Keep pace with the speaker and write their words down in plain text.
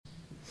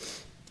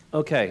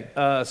Okay,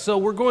 so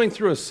we're going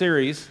through a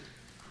series.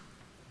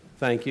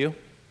 Thank you.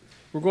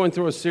 We're going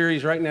through a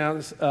series right now.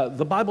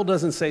 The Bible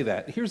doesn't say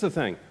that. Here's the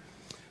thing.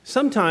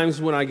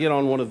 Sometimes when I get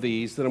on one of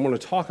these that I'm going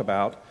to talk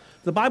about,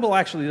 the Bible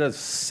actually does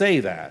say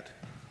that.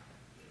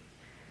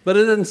 But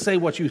it doesn't say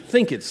what you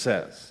think it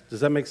says. Does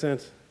that make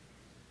sense?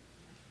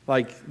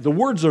 Like, the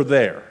words are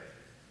there.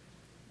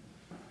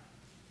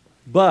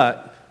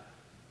 But,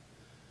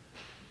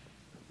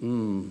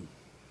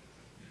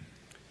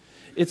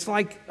 it's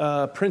like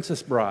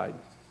Princess Bride.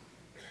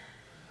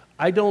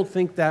 I don't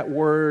think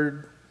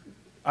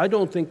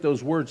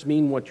those words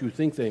mean what you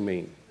think they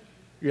mean.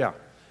 Yeah,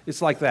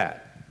 it's like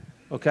that,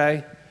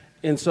 okay?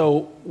 And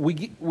so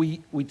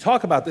we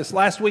talk about this.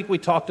 Last week we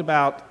talked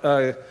about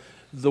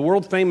the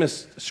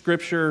world-famous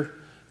scripture,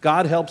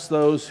 God helps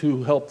those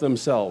who help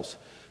themselves,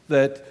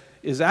 that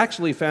is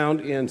actually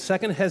found in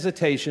 2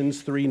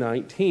 Hesitations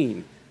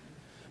 3:19,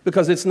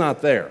 because it's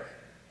not there,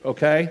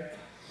 okay?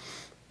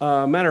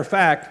 Matter of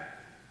fact,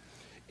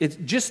 it's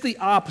just the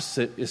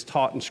opposite is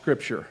taught in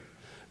Scripture.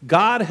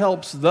 God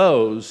helps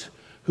those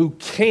who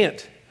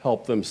can't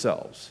help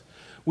themselves.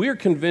 We are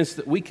convinced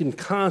that we can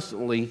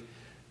constantly.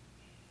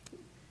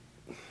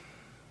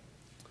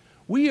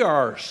 We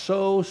are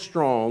so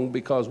strong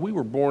because we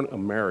were born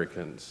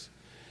Americans.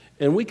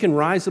 And we can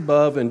rise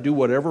above and do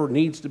whatever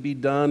needs to be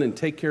done and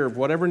take care of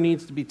whatever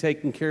needs to be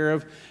taken care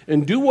of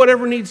and do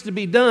whatever needs to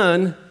be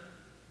done.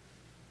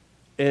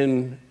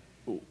 And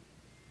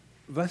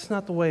that's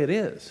not the way it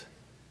is.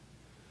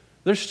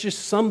 There's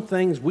just some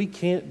things we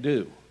can't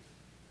do.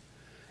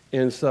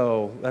 And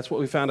so that's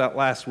what we found out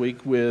last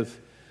week with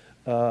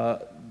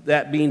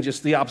that being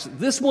just the opposite.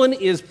 This one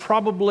is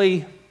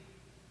probably...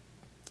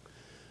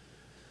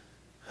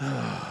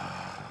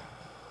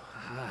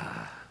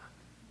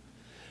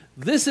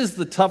 This is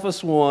the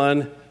toughest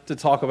one to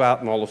talk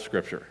about in all of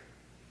Scripture,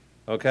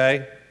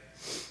 okay?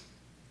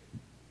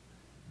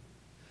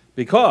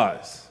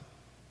 Because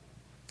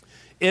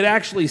it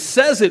actually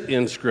says it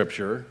in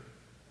Scripture,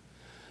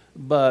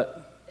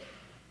 but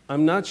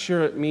I'm not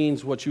sure it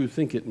means what you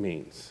think it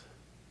means.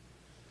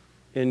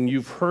 And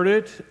you've heard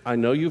it. I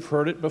know you've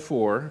heard it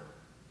before.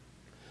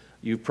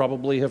 You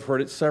probably have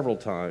heard it several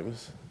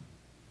times.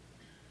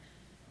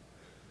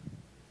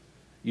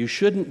 You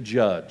shouldn't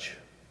judge.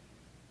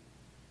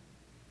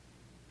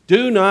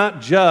 Do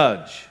not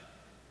judge.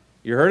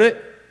 You heard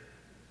it?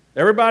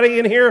 Everybody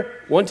in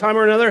here, one time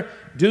or another,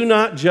 do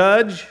not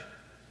judge.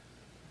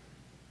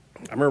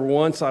 I remember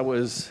once I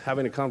was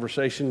having a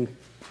conversation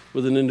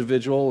with an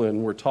individual,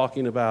 and we're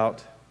talking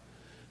about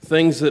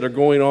things that are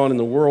going on in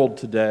the world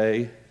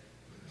today.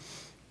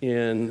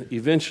 And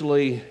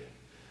eventually,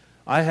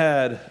 I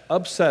had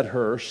upset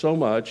her so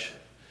much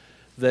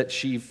that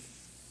she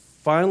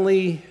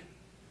finally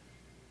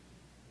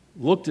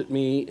looked at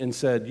me and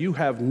said, "You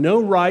have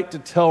no right to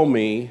tell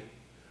me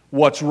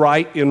what's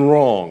right and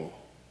wrong."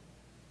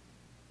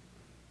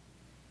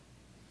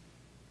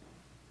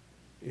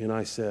 And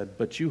I said,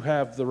 "But you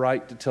have the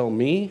right to tell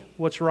me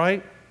what's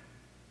right,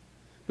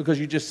 because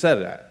you just said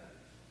that."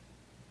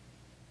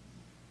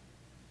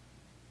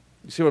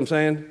 You see what I'm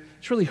saying?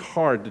 It's really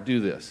hard to do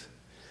this.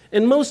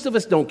 And most of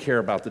us don't care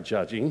about the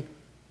judging,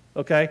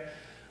 okay?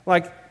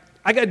 Like,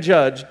 I got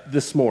judged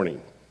this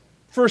morning,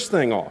 first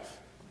thing off.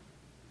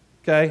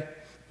 Okay,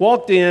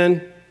 walked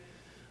in,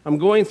 I'm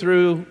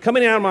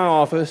coming out of my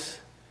office,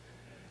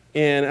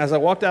 and as I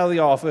walked out of the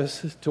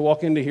office to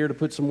walk into here to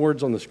put some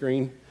words on the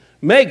screen,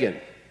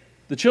 Megan,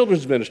 the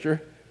children's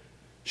minister,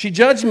 she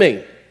judged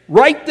me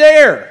right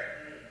there,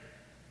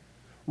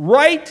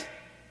 right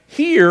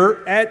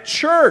here at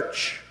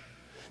church.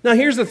 Now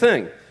here's the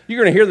thing,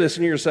 you're going to hear this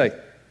and you're going to say,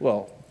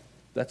 well,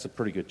 that's a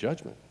pretty good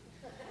judgment.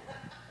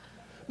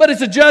 But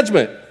it's a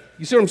judgment,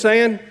 you see what I'm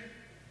saying?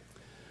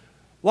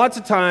 Lots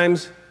of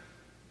times,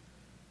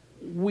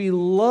 we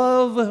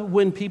love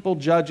when people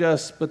judge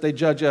us, but they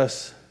judge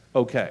us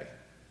okay.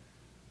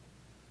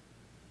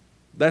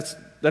 That's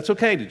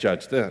okay to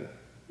judge then.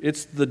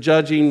 It's the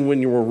judging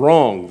when you were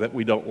wrong that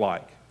we don't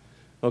like,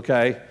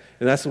 okay?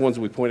 And that's the ones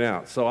we point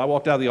out. So I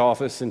walked out of the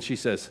office, and she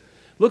says,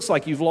 "Looks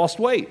like you've lost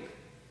weight."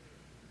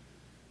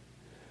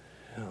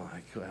 I'm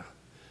like, well,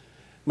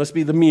 must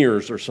be the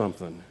mirrors or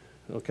something,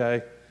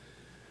 okay?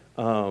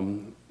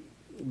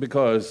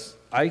 Because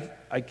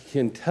I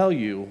can tell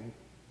you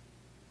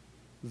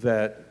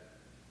that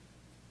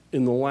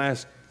in the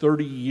last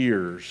 30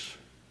 years,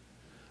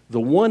 the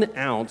 1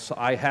 ounce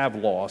I have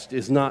lost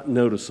is not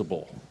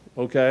noticeable,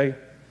 okay?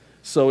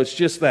 So it's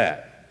just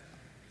that.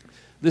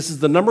 This is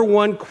the number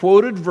one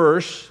quoted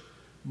verse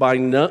by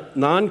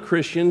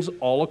non-Christians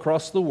all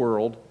across the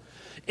world,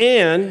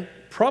 and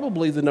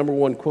probably the number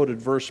one quoted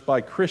verse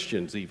by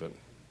Christians even.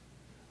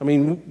 I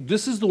mean,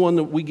 this is the one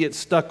that we get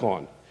stuck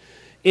on.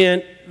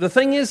 And the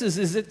thing is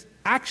it's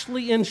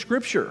actually in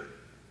Scripture.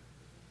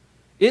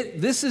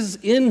 This is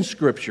in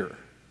Scripture,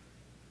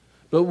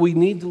 but we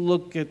need to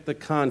look at the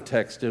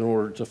context in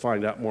order to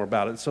find out more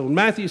about it. So in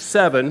Matthew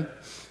 7,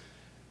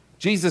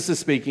 Jesus is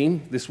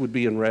speaking. This would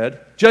be in red.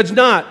 "Judge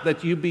not,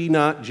 that you be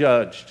not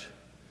judged."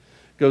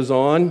 Goes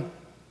on,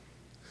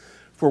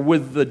 For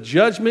with the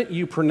judgment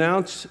you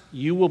pronounce,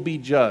 you will be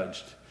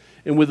judged.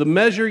 And with the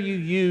measure you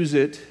use,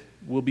 it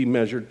will be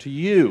measured to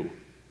you.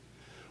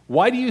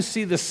 Why do you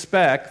see the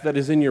speck that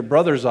is in your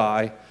brother's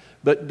eye,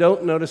 but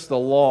don't notice the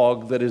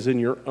log that is in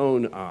your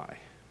own eye?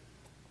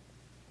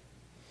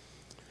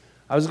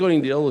 I was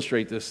going to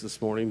illustrate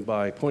this morning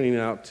by pointing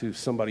out to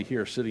somebody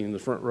here sitting in the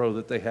front row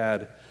that they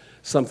had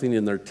something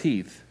in their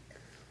teeth.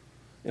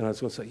 And I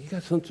was going to say, you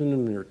got something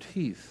in your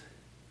teeth.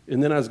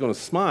 And then I was going to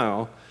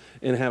smile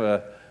and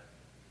have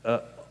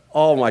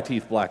all my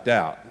teeth blacked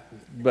out.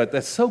 But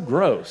that's so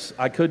gross,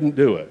 I couldn't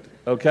do it,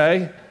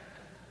 okay?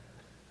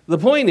 The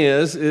point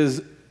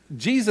is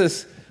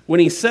Jesus, when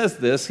he says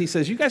this, he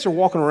says, you guys are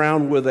walking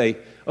around with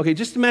okay,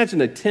 just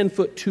imagine a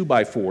 10-foot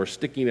 2x4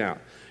 sticking out.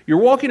 You're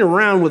walking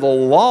around with a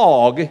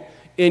log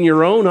in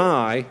your own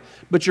eye,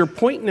 but you're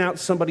pointing out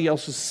somebody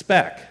else's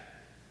speck,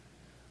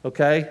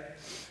 okay?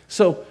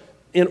 So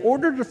in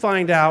order to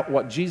find out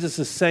what Jesus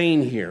is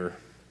saying here,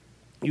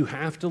 you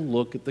have to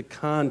look at the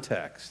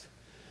context.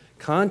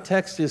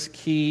 Context is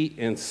key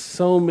in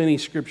so many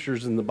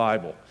scriptures in the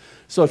Bible.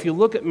 So if you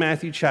look at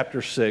Matthew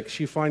chapter 6,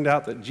 you find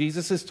out that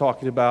Jesus is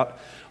talking about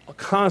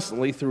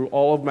constantly through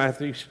all of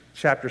Matthew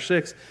chapter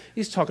 6,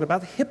 he's talking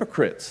about the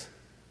hypocrites.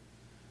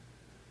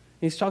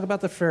 He's talking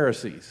about the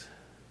Pharisees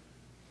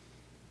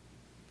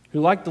who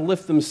like to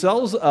lift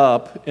themselves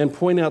up and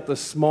point out the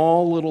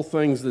small little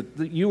things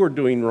that you are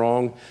doing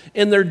wrong,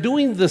 and they're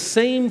doing the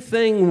same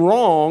thing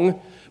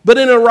wrong, but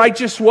in a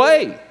righteous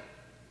way.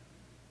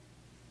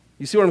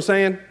 You see what I'm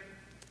saying?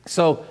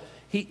 So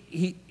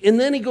and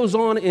then he goes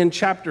on in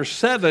chapter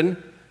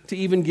 7 to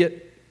even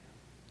get,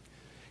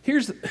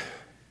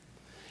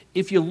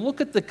 if you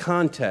look at the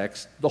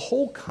context, the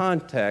whole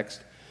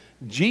context,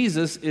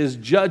 Jesus is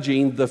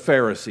judging the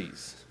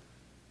Pharisees.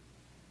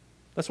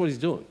 That's what he's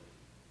doing.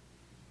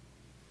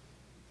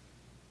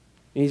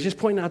 And he's just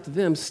pointing out to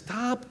them,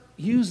 stop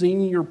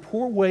using your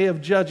poor way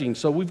of judging.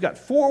 So we've got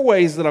 4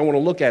 ways that I want to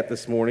look at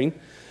this morning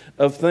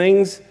of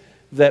things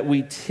that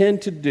we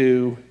tend to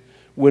do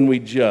when we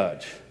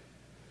judge.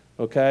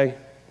 Okay?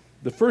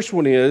 The first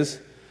one is,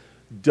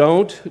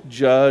 don't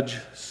judge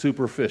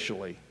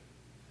superficially.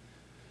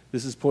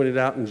 This is pointed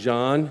out in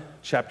John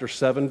chapter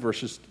 7,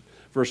 verse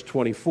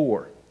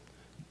 24.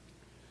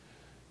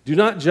 Do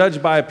not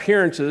judge by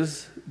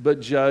appearances, but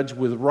judge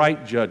with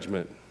right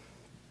judgment.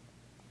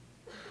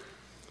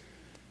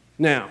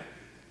 Now,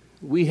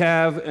 we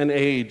have an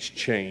age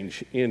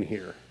change in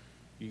here.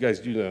 You guys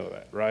do know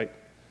that, right?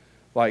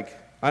 Like,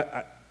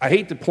 I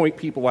hate to point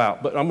people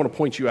out, but I'm going to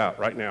point you out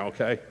right now,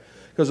 okay?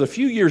 Because a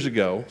few years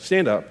ago,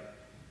 stand up.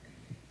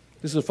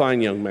 This is a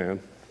fine young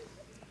man.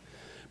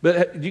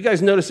 But do you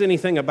guys notice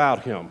anything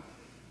about him?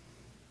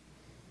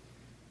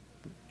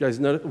 You guys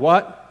notice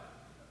what?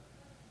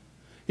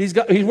 He's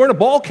wearing a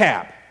ball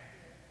cap.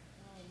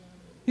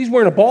 He's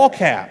wearing a ball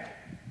cap.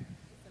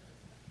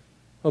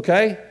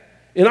 Okay?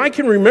 And I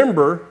can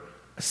remember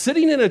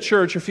sitting in a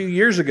church a few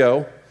years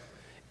ago,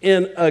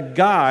 and a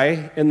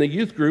guy in the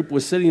youth group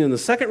was sitting in the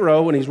second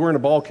row, and he's wearing a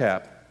ball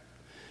cap.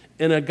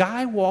 And a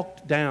guy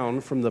walked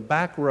down from the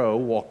back row,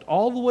 walked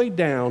all the way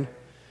down,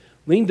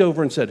 leaned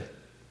over and said,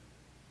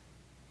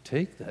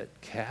 "Take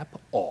that cap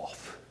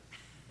off.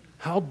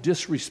 How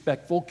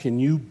disrespectful can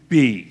you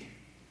be?"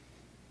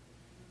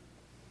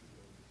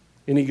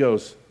 And he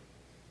goes,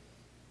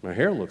 "My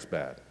hair looks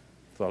bad.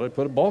 Thought I'd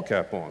put a ball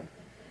cap on."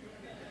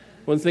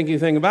 Wasn't thinking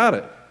anything about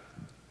it.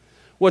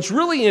 What's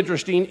really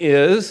interesting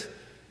is,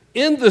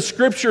 in the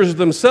scriptures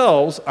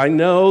themselves, I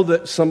know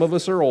that some of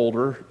us are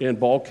older and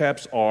ball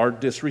caps are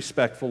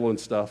disrespectful and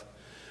stuff,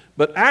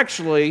 but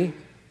actually,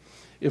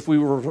 if we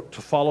were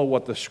to follow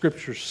what the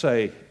scriptures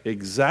say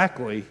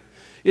exactly,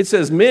 it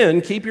says,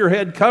 men, keep your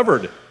head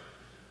covered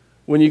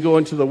when you go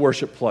into the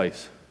worship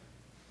place.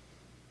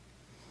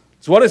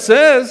 It's what it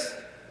says.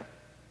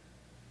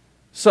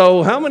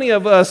 So how many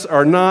of us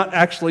are not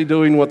actually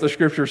doing what the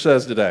scripture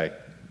says today?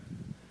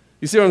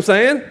 You see what I'm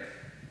saying?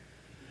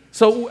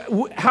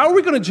 So how are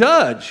we going to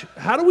judge?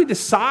 How do we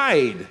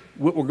decide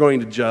what we're going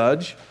to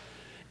judge?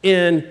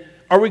 And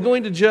are we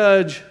going to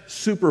judge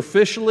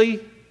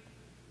superficially?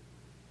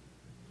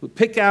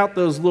 Pick out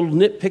those little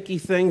nitpicky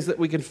things that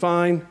we can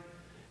find?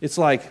 It's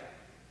like,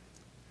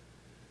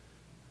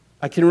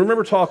 I can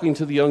remember talking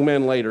to the young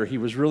man later. He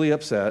was really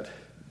upset.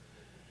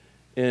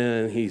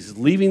 And he's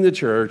leaving the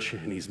church,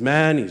 and he's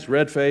mad, and he's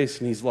red-faced,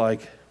 and he's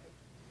like,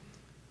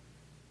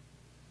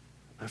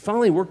 I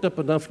finally worked up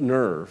enough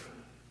nerve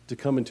to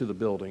come into the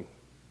building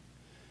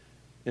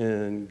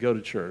and go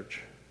to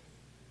church,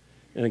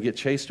 and I get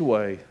chased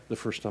away the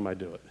first time I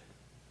do it.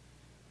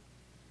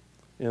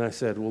 And I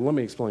said, well, let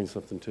me explain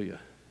something to you.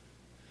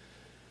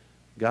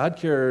 God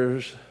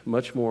cares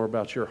much more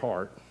about your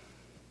heart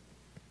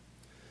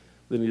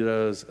than he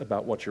does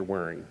about what you're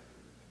wearing.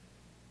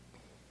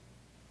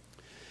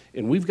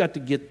 And we've got to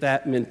get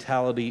that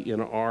mentality in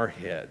our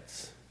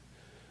heads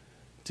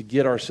to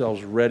get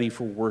ourselves ready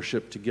for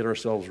worship, to get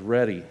ourselves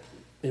ready.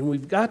 And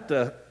we've got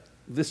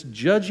this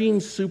judging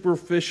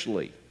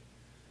superficially.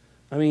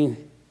 I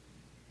mean,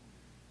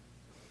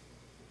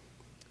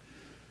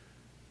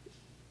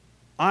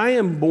 I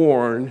am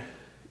born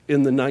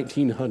in the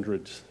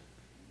 1900s.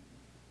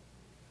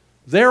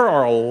 There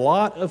are a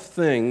lot of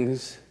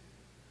things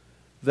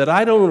that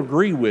I don't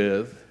agree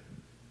with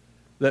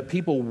that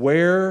people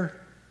wear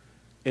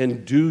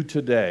and do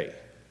today,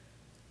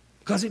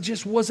 because it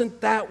just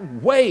wasn't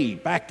that way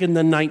back in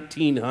the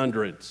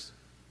 1900s.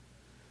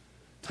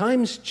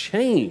 Times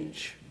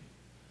change.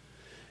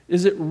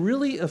 Is it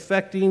really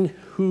affecting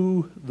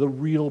who the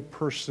real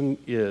person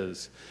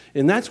is?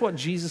 And that's what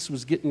Jesus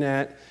was getting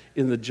at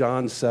in the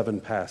John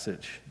 7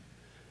 passage.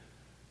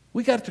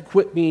 We got to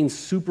quit being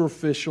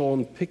superficial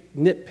and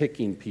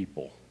nitpicking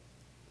people.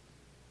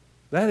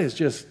 That is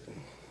just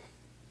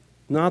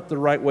not the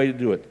right way to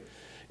do it.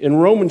 In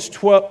Romans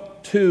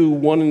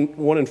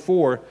 1 and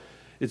 4,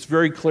 it's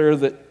very clear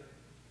that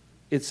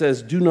it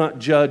says, do not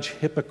judge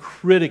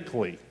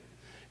hypocritically.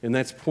 And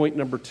that's point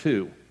number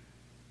 2.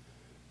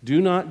 Do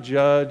not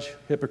judge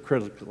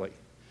hypocritically.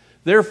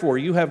 Therefore,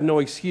 you have no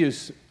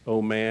excuse,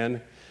 O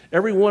man.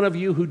 Every one of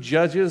you who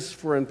judges,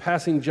 for in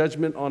passing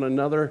judgment on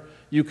another,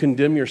 you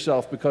condemn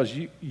yourself, because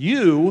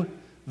you,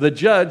 the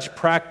judge,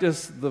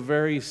 practice the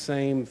very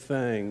same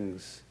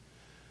things.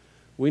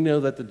 We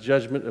know that the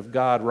judgment of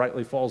God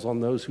rightly falls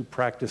on those who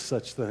practice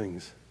such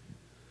things.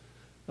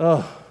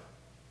 Oh.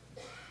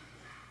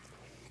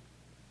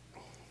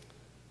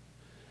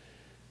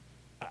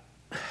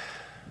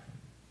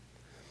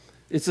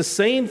 It's the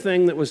same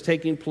thing that was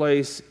taking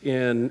place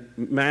in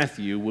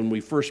Matthew when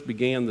we first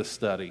began the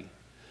study,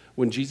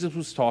 when Jesus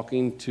was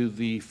talking to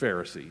the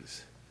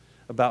Pharisees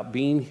about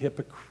being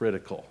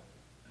hypocritical.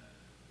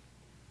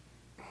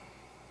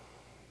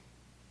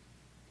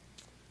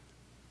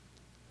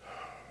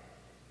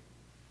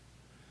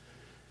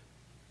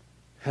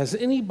 Has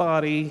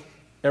anybody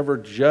ever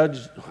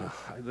judged?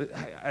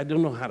 I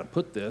don't know how to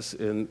put this.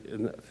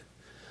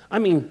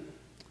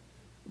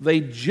 They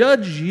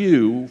judge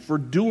you for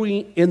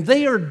doing, and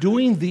they are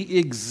doing the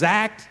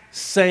exact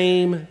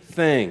same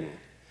thing.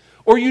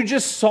 Or you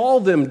just saw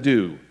them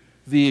do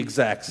the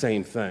exact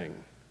same thing.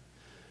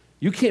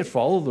 You can't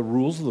follow the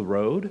rules of the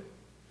road.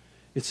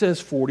 It says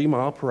 40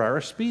 mile per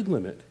hour speed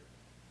limit.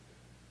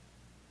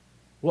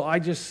 Well,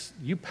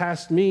 you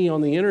passed me on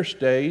the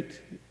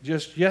interstate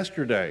just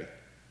yesterday.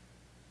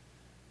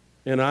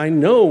 And I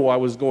know I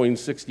was going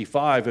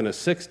 65 in a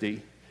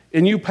 60,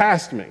 and you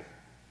passed me.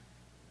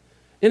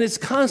 And it's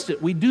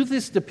constant. We do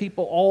this to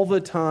people all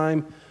the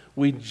time.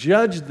 We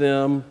judge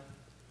them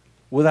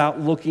without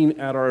looking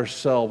at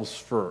ourselves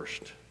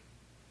first.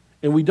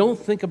 And we don't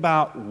think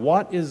about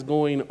what is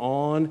going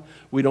on.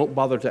 We don't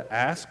bother to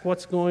ask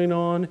what's going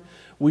on.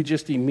 We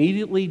just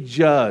immediately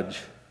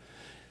judge.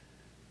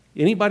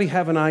 Anybody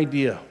have an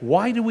idea?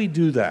 Why do we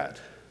do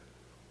that?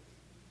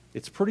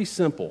 It's pretty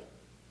simple.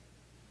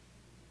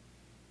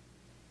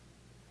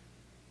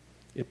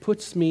 It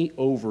puts me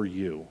over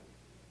you.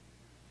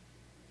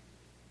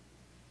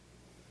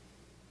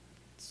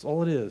 That's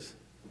all it is.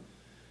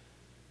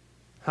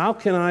 How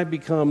can I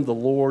become the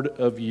Lord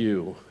of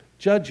you?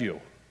 Judge you.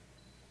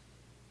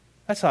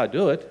 That's how I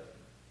do it.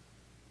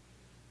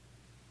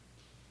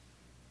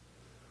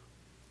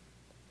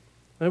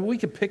 And we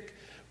could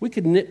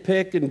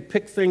nitpick and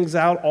pick things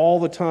out all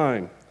the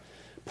time.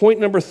 Point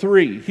number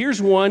 3.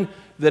 Here's one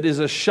that is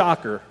a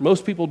shocker.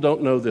 Most people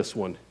don't know this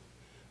one.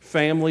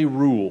 Family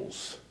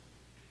rules.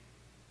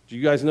 Do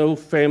you guys know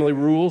family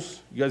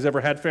rules? You guys ever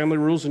had family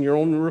rules in your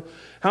own room?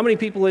 How many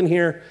people in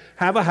here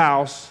have a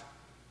house,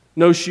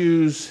 no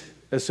shoes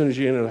as soon as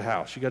you enter the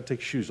house? You got to take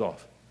your shoes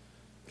off.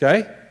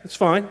 Okay? That's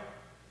fine.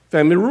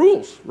 Family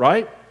rules,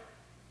 right?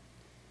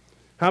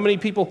 How many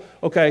people,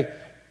 okay,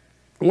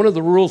 one of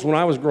the rules when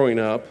I was growing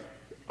up,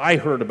 I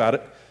heard about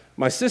it.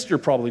 My sister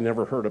probably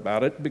never heard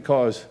about it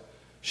because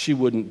she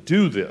wouldn't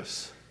do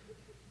this.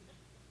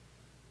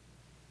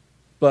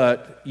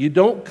 But you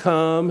don't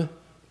come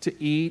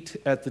to eat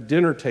at the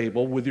dinner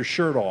table with your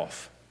shirt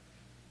off.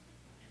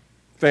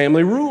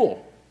 Family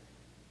rule.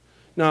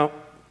 Now,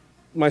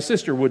 my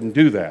sister wouldn't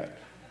do that.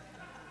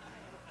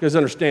 You guys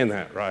understand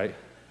that, right?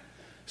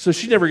 So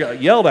she never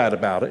got yelled at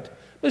about it.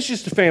 But it's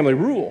just a family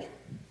rule.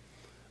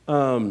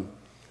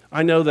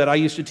 I know that I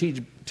used to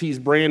tease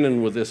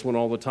Brandon with this one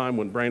all the time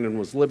when Brandon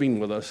was living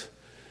with us,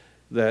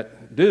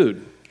 that,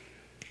 dude,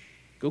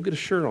 go get a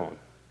shirt on.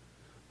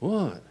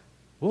 What?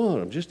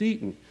 I'm just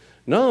eating.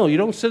 No, you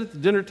don't sit at the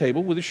dinner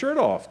table with your shirt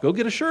off. Go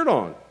get a shirt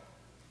on.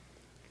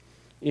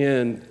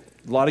 And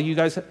a lot of you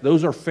guys,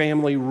 those are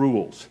family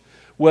rules.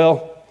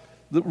 Well,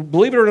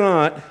 believe it or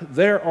not,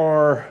 there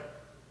are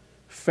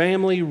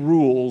family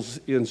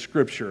rules in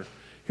Scripture.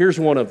 Here's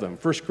one of them,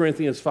 1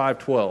 Corinthians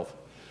 5:12.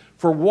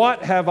 For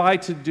what have I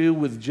to do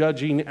with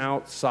judging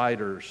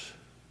outsiders?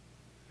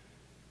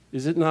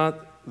 Is it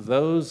not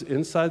those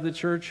inside the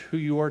church who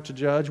you are to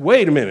judge?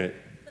 Wait a minute.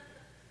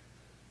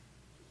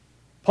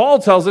 Paul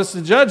tells us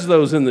to judge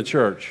those in the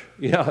church.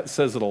 Yeah, it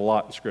says it a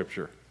lot in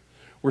Scripture.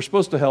 We're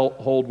supposed to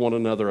hold one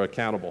another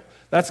accountable.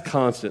 That's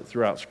constant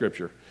throughout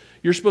Scripture.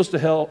 You're supposed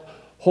to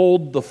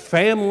hold the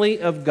family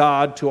of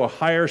God to a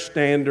higher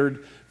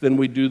standard than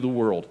we do the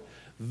world.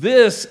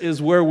 This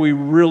is where we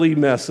really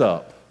mess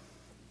up.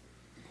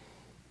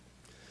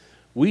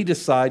 we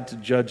decide to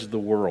judge the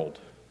world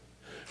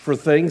for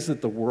things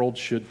that the world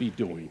should be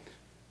doing.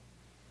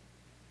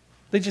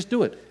 They just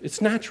do it.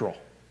 It's natural.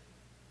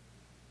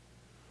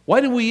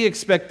 Why do we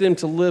expect them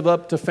to live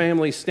up to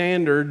family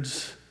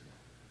standards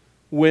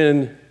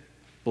when,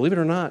 believe it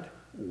or not,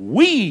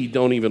 we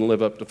don't even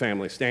live up to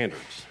family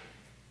standards?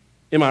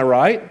 Am I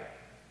right?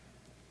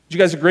 Do you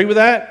guys agree with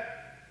that?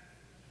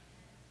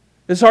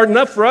 It's hard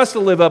enough for us to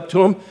live up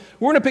to them.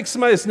 We're going to pick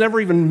somebody that's never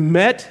even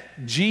met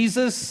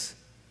Jesus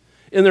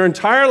in their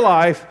entire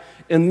life,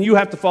 and you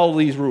have to follow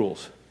these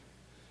rules.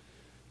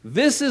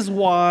 This is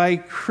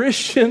why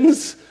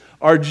Christians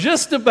are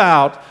just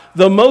about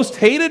the most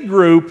hated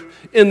group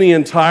in the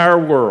entire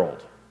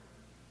world.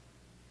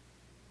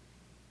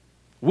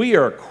 We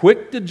are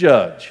quick to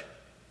judge.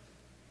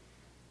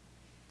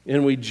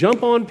 And we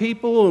jump on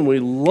people and we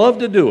love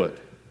to do it.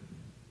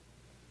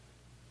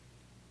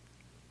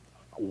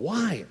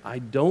 Why? I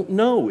don't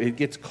know. It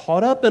gets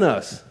caught up in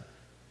us.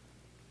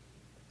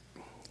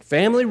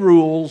 Family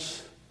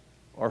rules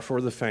are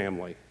for the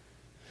family.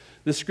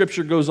 This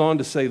scripture goes on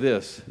to say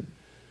this: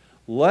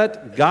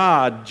 let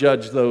God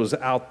judge those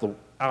out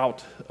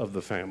of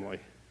the family.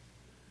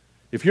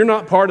 If you're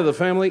not part of the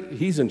family,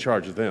 He's in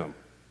charge of them.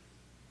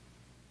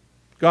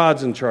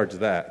 God's in charge of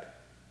that.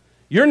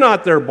 You're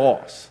not their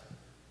boss.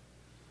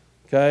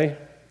 Okay?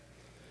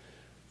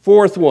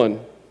 Fourth one.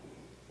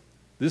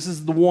 This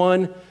is the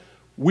one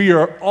we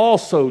are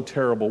also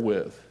terrible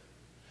with.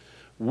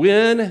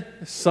 When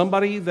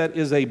somebody that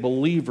is a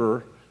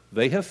believer,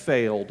 they have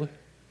failed,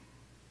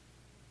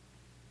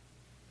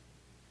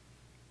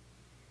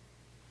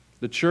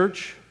 the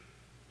church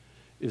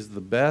is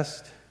the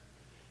best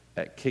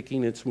at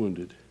kicking its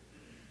wounded.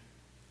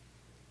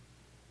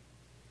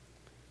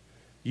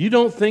 You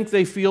don't think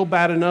they feel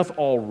bad enough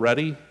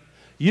already?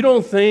 You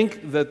don't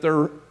think that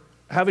they're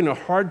having a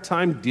hard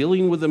time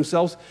dealing with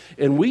themselves?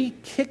 And we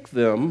kick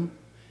them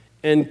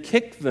and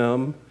kick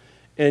them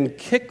and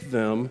kick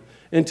them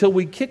until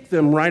we kick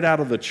them right out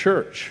of the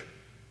church.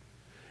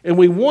 And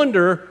we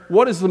wonder,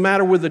 what is the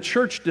matter with the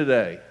church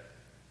today?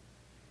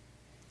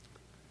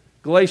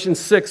 Galatians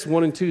 6,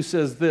 1 and 2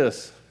 says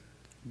this: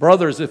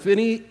 brothers, if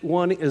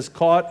anyone is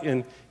caught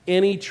in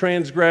any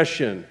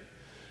transgression,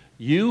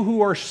 you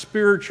who are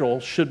spiritual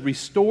should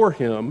restore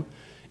him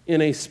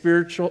in a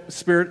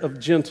spirit of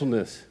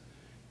gentleness.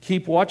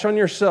 Keep watch on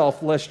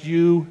yourself, lest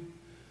you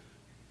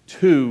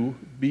too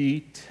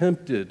be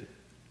tempted.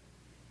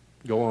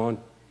 Go on.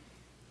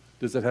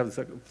 Does it have a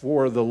second?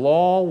 For the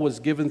law was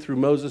given through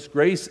Moses,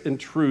 grace and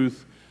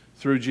truth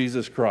through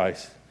Jesus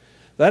Christ.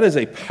 That is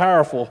a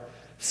powerful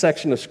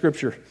section of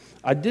Scripture.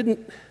 I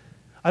don't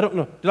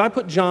know. Did I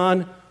put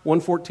John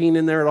 1:14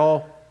 in there at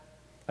all?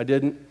 I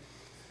didn't.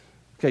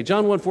 Okay,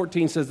 John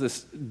 1:14 says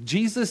this: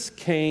 Jesus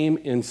came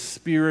in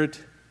spirit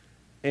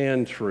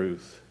and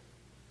truth.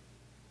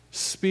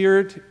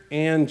 Spirit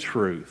and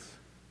truth.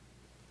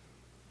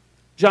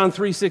 John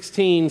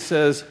 3:16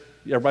 says,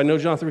 everybody know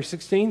John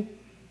 3:16?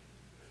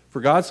 For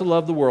God so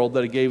loved the world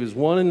that He gave His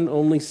one and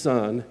only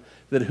Son,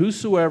 that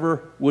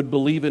whosoever would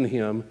believe in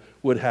Him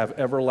would have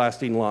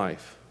everlasting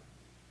life.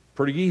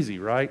 Pretty easy,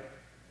 right?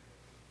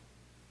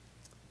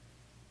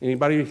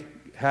 Anybody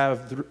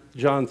have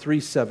John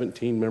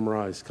 3:17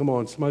 memorized? Come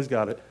on, somebody's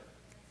got it.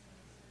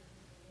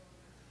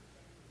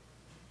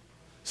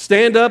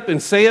 Stand up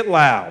and say it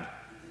loud.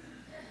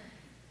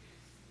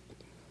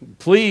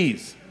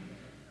 Please.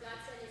 God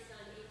sent His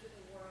Son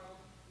into the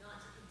world, not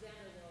to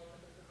condemn the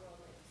world, but that the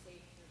world might be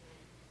saved through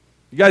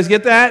Him. You guys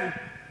get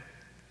that?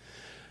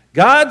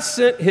 God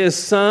sent His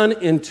Son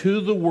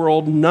into the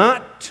world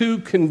not to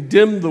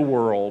condemn the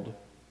world,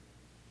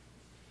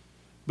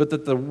 but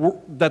that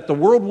the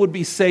world would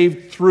be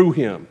saved through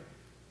Him.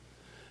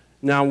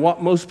 Now,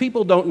 what most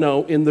people don't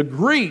know, in the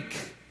Greek,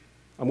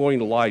 I'm going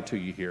to lie to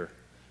you here,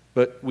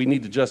 but we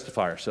need to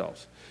justify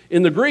ourselves.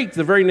 In the Greek,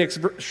 the very next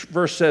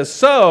verse says,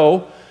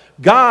 so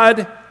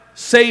God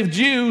saved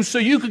you so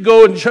you could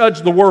go and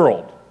judge the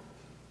world.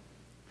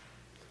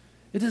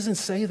 It doesn't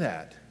say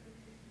that.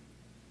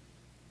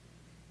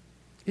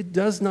 It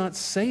does not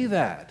say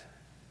that.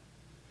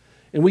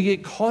 And we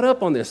get caught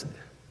up on this.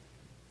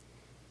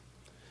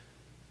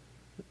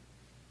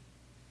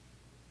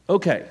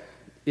 Okay,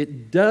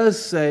 it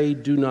does say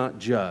do not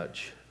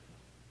judge.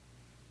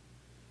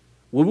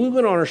 When we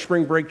went on our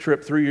spring break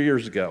trip 3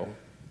 years ago,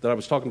 that I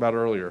was talking about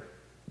earlier,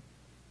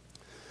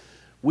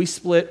 we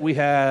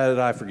had,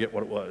 I forget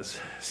what it was,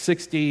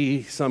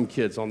 60-some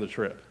kids on the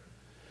trip.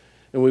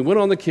 And we went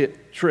on the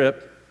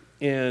trip,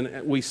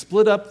 and we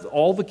split up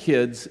all the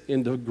kids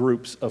into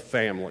groups of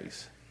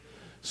families.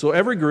 So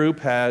every group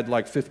had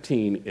like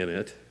 15 in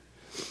it.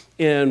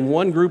 And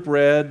one group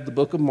read the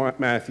book of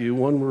Matthew,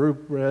 one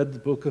group read the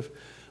book of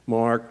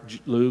Mark,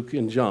 Luke,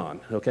 and John.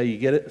 Okay, you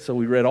get it? So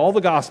we read all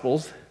the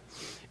Gospels.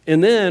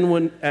 And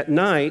then at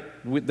night,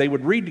 they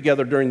would read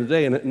together during the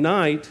day, and at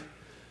night,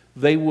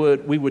 we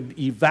would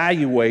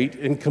evaluate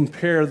and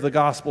compare the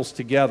Gospels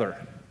together.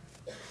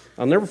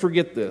 I'll never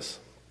forget this,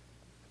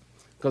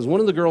 because one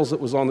of the girls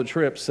that was on the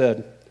trip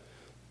said,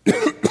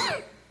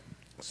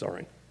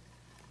 sorry.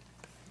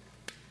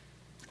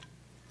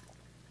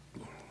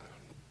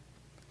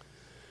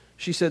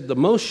 She said the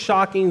most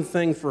shocking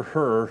thing for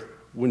her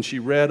when she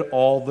read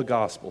all the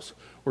Gospels,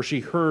 or she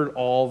heard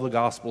all the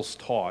Gospels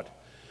taught,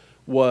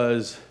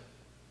 was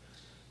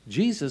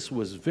Jesus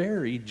was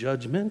very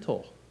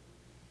judgmental.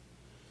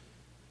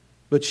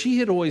 But she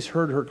had always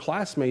heard her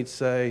classmates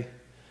say,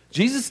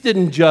 Jesus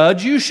didn't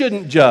judge, you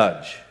shouldn't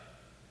judge.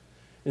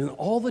 And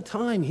all the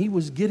time he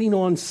was getting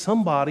on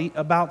somebody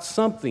about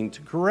something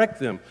to correct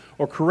them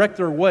or correct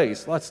their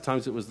ways. Lots of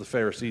times it was the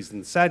Pharisees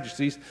and the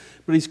Sadducees,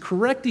 but he's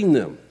correcting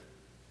them.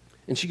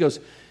 And she goes,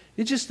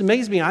 it just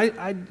amazed me.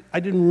 I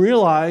didn't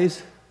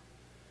realize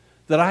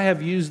that I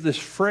have used this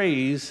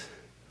phrase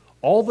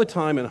all the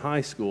time in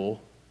high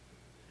school,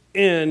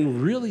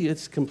 and really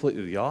it's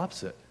completely the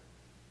opposite.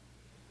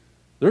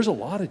 There's a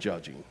lot of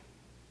judging,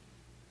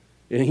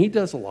 and he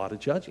does a lot of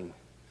judging.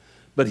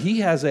 But he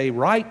has a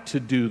right to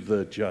do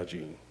the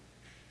judging.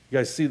 You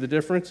guys see the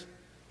difference?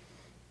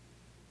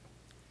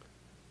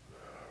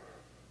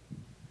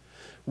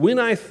 When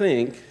I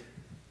think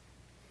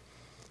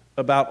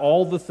about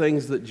all the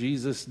things that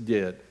Jesus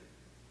did,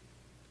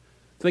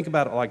 think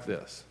about it like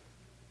this.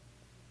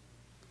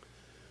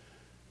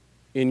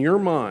 In your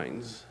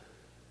minds,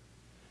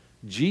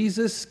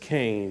 Jesus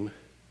came,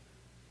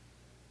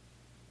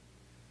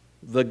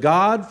 the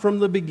God from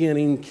the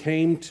beginning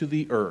came to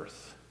the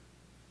earth.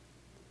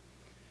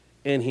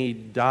 And he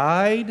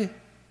died,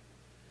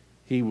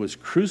 he was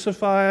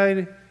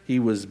crucified, he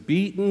was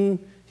beaten,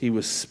 he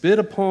was spit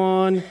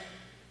upon,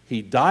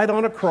 he died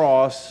on a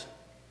cross,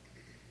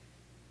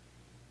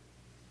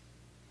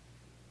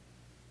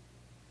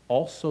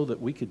 all so that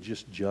we could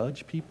just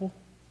judge people?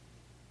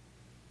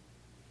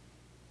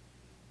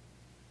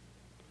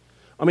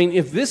 I mean,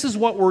 if this is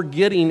what we're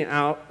getting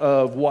out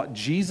of what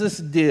Jesus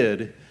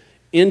did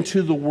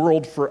into the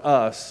world for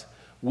us,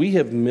 we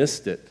have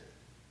missed it.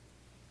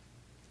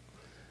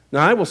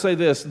 Now, I will say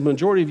this, the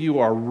majority of you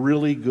are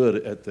really good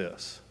at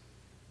this.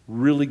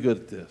 Really good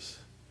at this.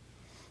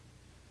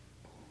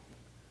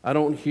 I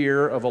don't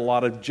hear of a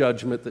lot of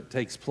judgment that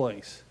takes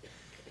place.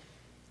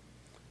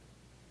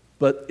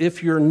 But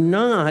if you're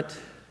not,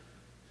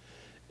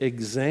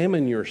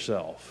 examine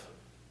yourself.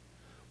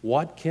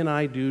 What can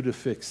I do to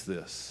fix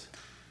this?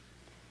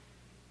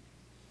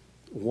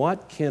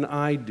 What can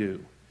I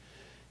do?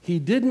 He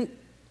didn't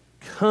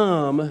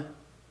come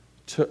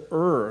to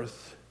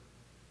earth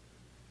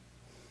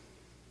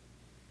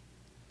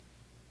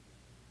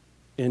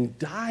and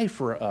die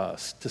for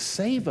us, to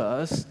save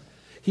us.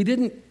 He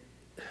didn't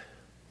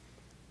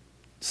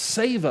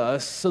save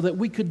us so that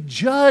we could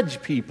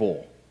judge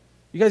people.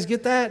 You guys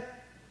get that?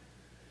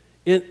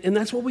 And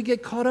that's what we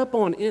get caught up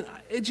on.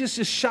 It just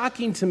is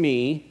shocking to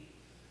me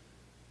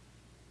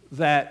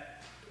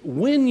that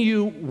when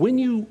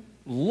you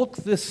look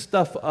this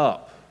stuff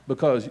up,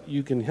 because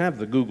you can have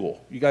the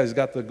Google. You guys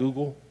got the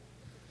Google?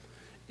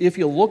 If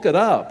you look it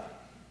up,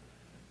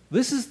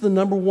 this is the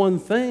number one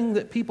thing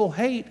that people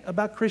hate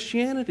about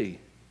Christianity.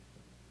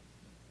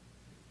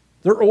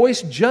 They're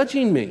always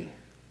judging me.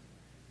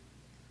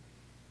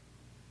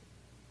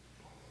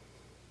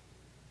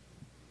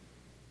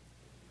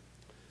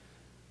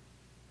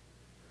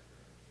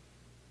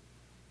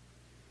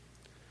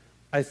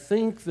 I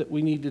think that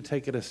we need to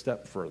take it a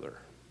step further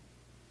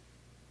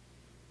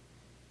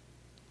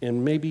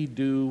and maybe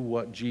do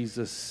what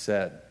Jesus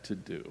said to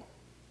do.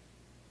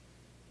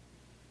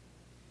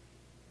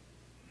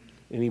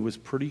 And he was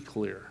pretty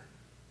clear.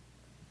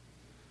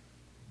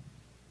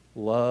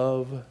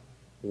 Love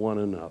one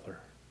another.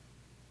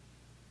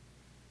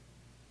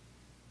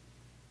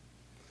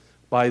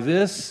 By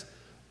this,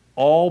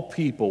 all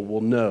people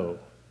will know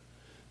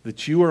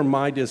that you are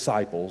my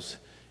disciples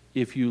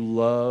if you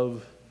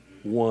love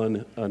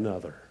one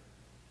another.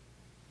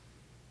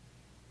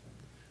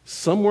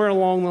 Somewhere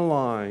along the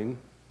line,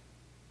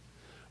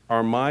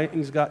 our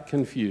minds got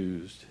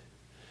confused,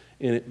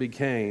 and it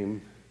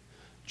became,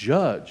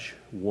 judge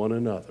one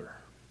another.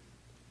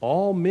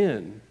 All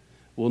men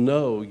will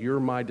know you're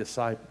my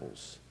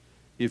disciples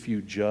if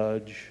you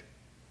judge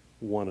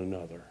one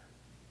another.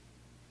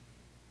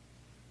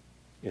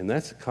 And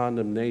that's a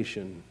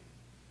condemnation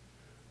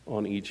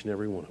on each and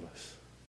every one of us.